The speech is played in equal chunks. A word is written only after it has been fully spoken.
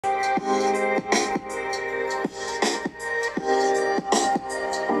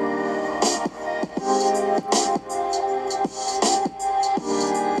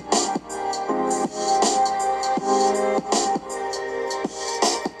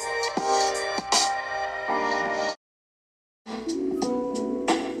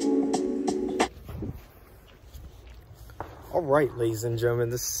All right, ladies and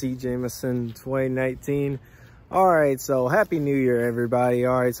gentlemen, this is Cjamison2018. All right, so happy New Year, everybody.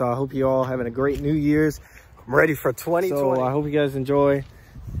 All right, so I hope you all having a great New Year's. I'm ready for 2020. So I hope you guys enjoy.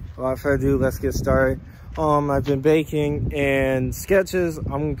 Without further ado, let's get started. I've been baking and sketches.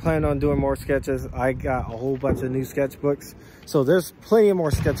 I'm planning on doing more sketches. I got a whole bunch of new sketchbooks, so there's plenty of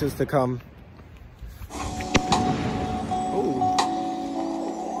more sketches to come.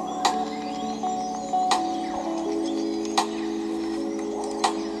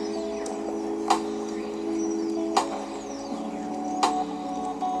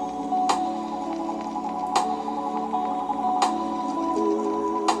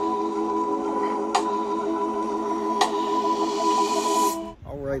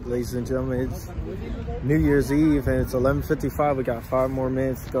 Ladies and gentlemen, it's New Year's Eve and it's 11:55. We got 5 more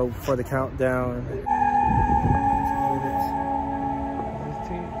minutes to go for the countdown.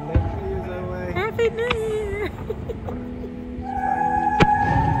 Happy New Year!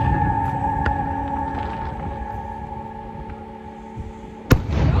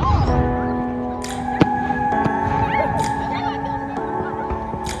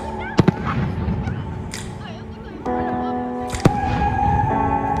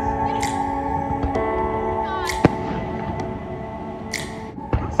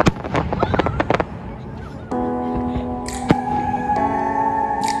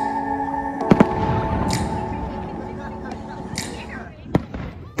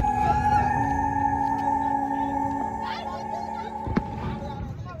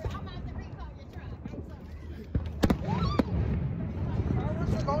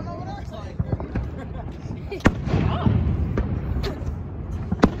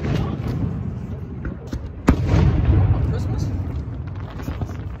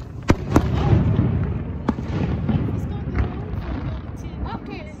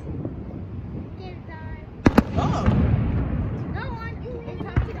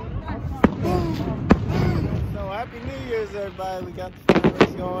 Happy New Year's, everybody. We got the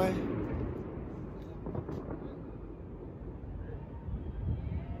fireworks going.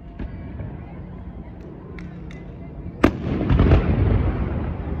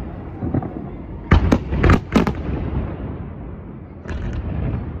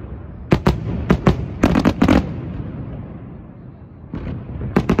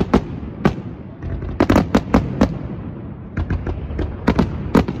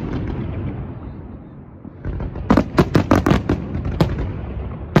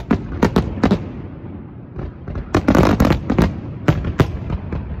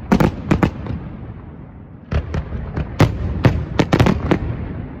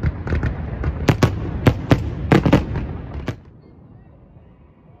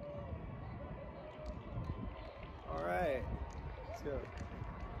 Let's go.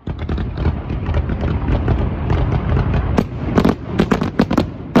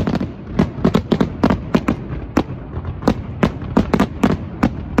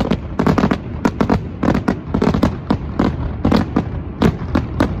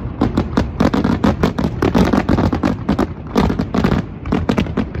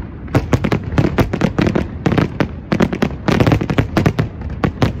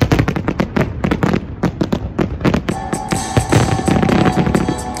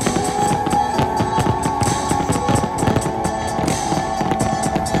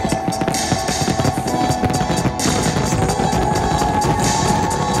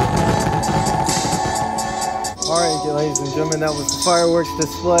 Ladies and gentlemen, that was the fireworks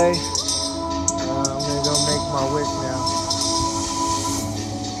display. I'm gonna go make my wish now.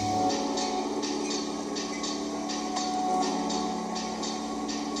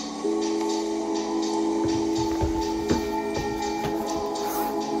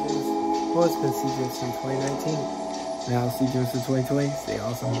 Well, it's been Cjamison 2019. Now Cjamison 2020. Stay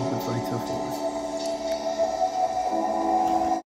awesome. Hope it's like to the fullest.